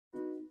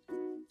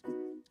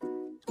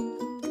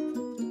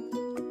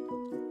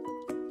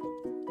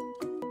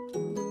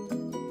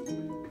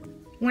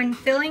When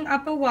filling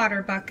up a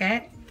water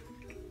bucket,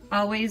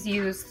 always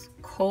use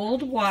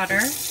cold water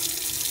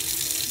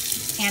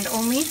and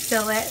only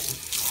fill it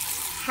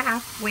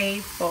halfway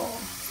full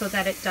so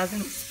that it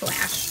doesn't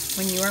splash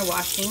when you are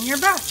washing your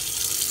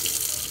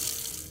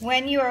brush.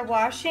 When you are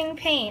washing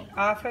paint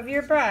off of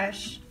your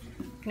brush,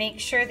 make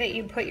sure that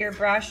you put your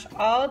brush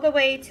all the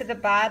way to the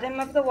bottom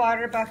of the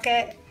water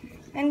bucket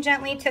and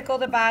gently tickle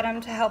the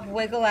bottom to help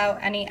wiggle out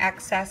any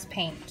excess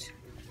paint.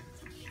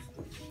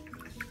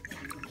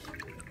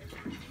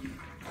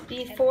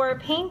 Before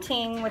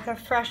painting with a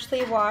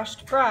freshly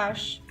washed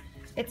brush,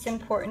 it's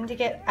important to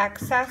get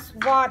excess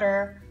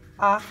water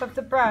off of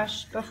the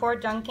brush before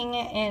dunking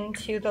it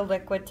into the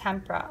liquid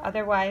tempera.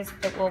 Otherwise,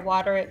 it will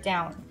water it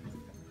down.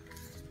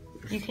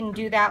 You can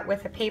do that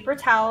with a paper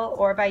towel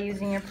or by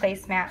using your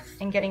placemat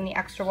and getting the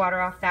extra water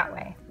off that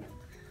way.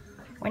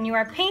 When you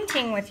are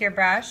painting with your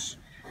brush,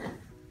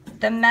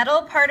 the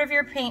metal part of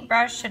your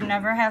paintbrush should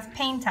never have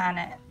paint on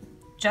it,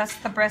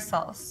 just the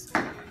bristles.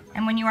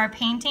 And when you are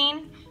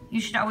painting, you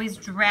should always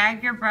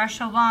drag your brush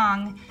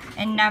along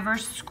and never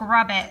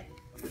scrub it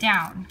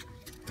down.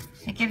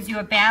 It gives you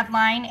a bad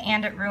line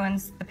and it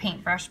ruins the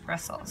paintbrush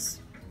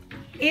bristles.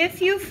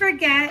 If you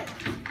forget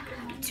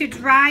to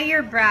dry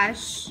your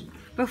brush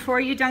before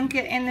you dunk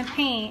it in the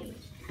paint,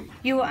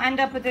 you will end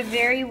up with a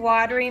very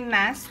watery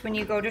mess when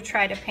you go to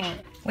try to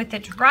paint. With a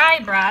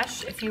dry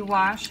brush, if you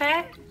wash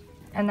it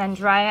and then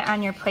dry it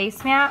on your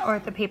placemat or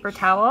with a paper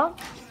towel,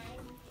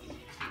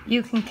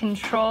 you can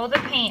control the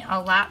paint a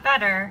lot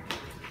better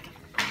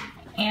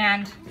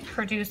and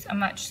produce a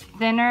much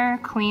thinner,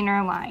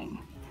 cleaner line,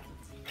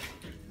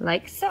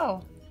 like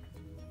so.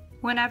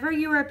 Whenever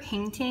you are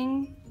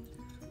painting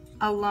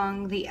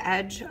along the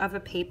edge of a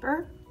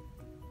paper,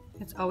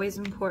 it's always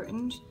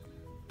important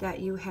that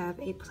you have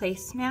a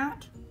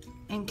placemat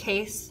in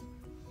case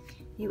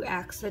you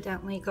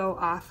accidentally go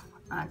off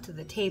onto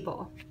the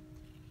table.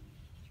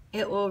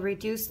 It will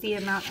reduce the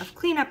amount of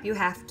cleanup you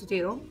have to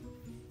do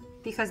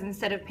because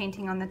instead of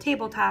painting on the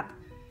tabletop,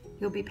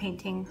 you'll be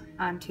painting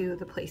onto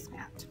the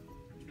placemat.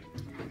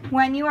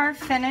 When you are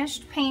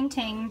finished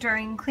painting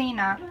during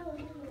cleanup,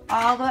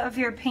 all of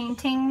your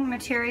painting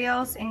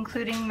materials,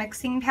 including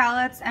mixing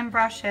palettes and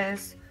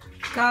brushes,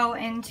 go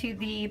into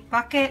the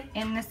bucket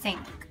in the sink.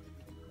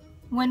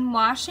 When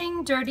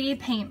washing dirty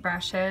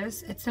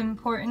paintbrushes, it's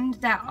important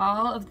that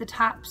all of the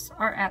tops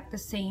are at the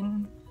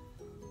same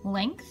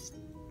length.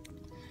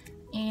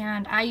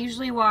 And I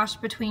usually wash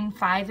between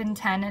 5 and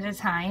 10 at a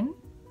time.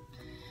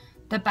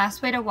 The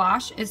best way to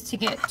wash is to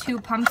get 2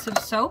 pumps of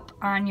soap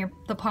on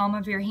the palm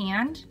of your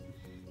hand.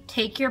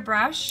 Take your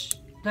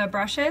the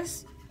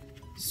brushes,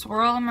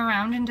 swirl them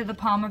around into the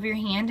palm of your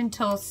hand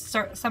until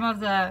some of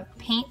the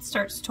paint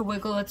starts to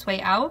wiggle its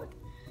way out,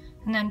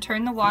 and then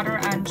turn the water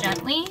on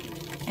gently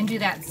and do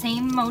that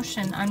same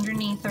motion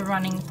underneath a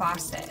running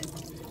faucet.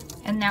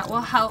 And that will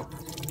help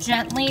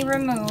gently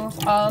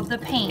remove all of the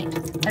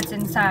paint that's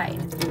inside.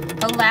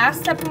 The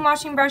last step in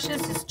washing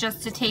brushes is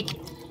just to take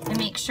and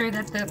make sure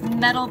that the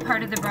metal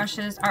part of the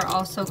brushes are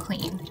also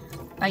clean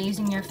by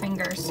using your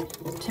fingers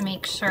to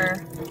make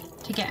sure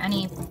to get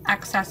any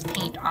excess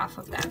paint off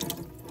of them.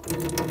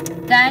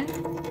 Then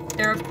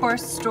they're of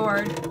course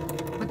stored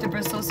with the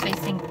bristles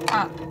facing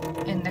up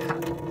in the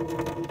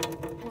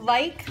cup.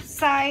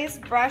 Like-size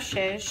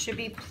brushes should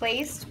be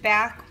placed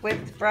back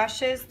with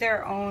brushes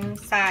their own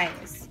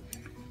size.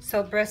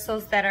 So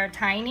bristles that are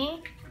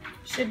tiny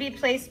should be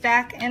placed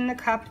back in the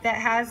cup that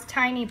has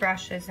tiny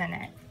brushes in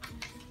it.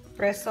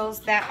 Bristles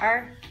that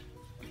are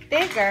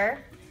bigger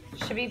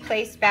should be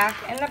placed back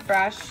in the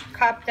brush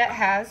cup that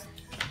has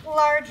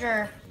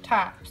larger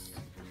tops.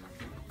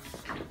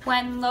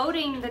 When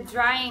loading the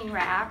drying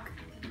rack,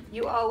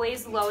 you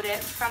always load it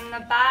from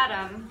the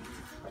bottom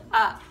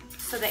up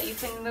so that you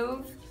can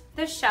move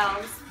the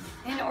shelves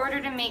in order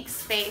to make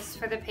space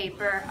for the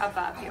paper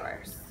above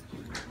yours.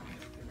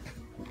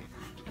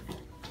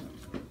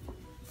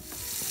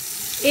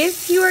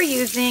 If you are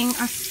using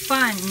a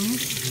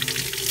sponge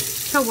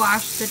to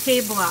wash the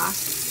table off,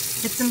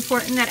 it's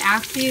important that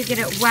after you get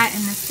it wet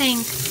in the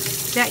sink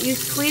that you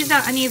squeeze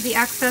out any of the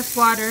excess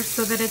water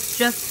so that it's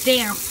just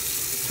damp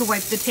to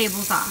wipe the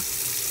tables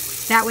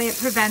off. That way it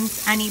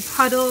prevents any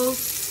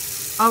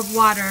puddles of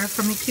water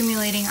from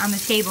accumulating on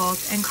the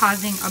tables and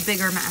causing a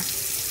bigger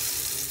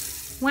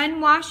mess.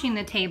 When washing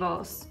the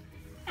tables,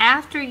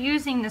 after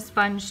using the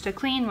sponge to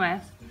clean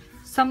with,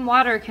 some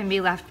water can be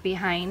left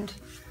behind.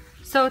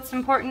 So it's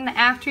important that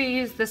after you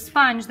use the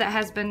sponge that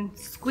has been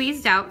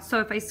squeezed out,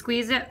 so if I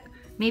squeeze it,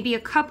 maybe a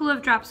couple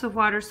of drops of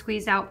water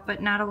squeeze out,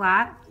 but not a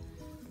lot.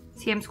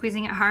 See, I'm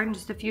squeezing it hard and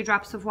just a few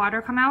drops of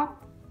water come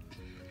out.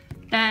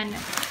 Then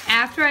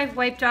after I've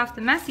wiped off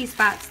the messy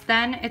spots,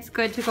 then it's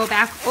good to go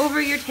back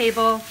over your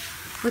table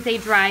with a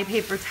dry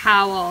paper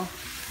towel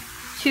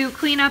to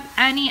clean up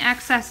any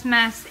excess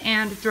mess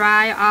and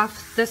dry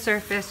off the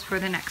surface for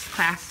the next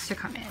class to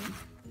come in.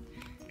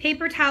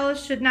 Paper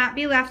towels should not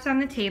be left on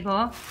the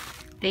table.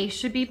 They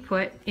should be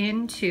put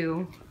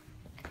into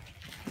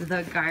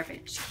the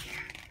garbage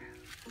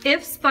can.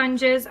 If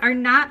sponges are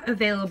not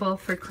available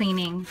for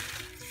cleaning,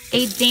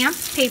 A damp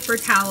paper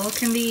towel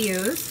can be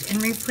used in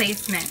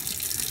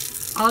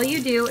replacement. All you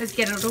do is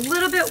get it a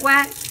little bit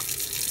wet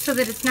so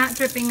that it's not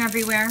dripping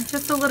everywhere,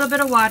 just a little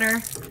bit of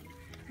water.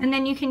 And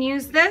then you can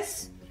use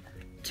this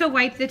to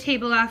wipe the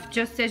table off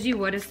just as you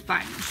would a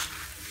sponge.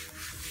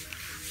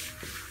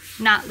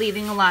 Not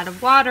leaving a lot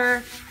of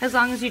water, as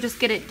long as you just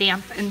get it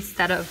damp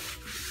instead of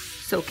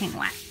soaking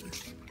wet.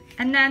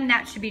 And then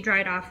that should be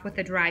dried off with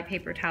a dry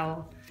paper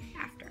towel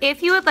after.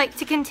 If you would like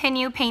to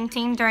continue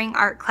painting during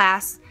art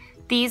class,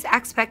 these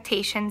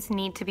expectations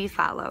need to be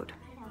followed.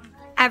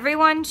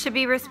 Everyone should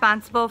be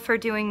responsible for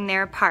doing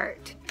their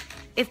part.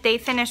 If they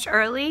finish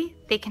early,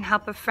 they can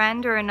help a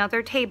friend or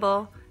another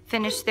table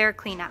finish their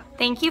cleanup.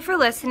 Thank you for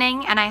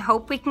listening, and I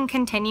hope we can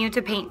continue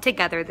to paint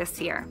together this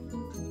year.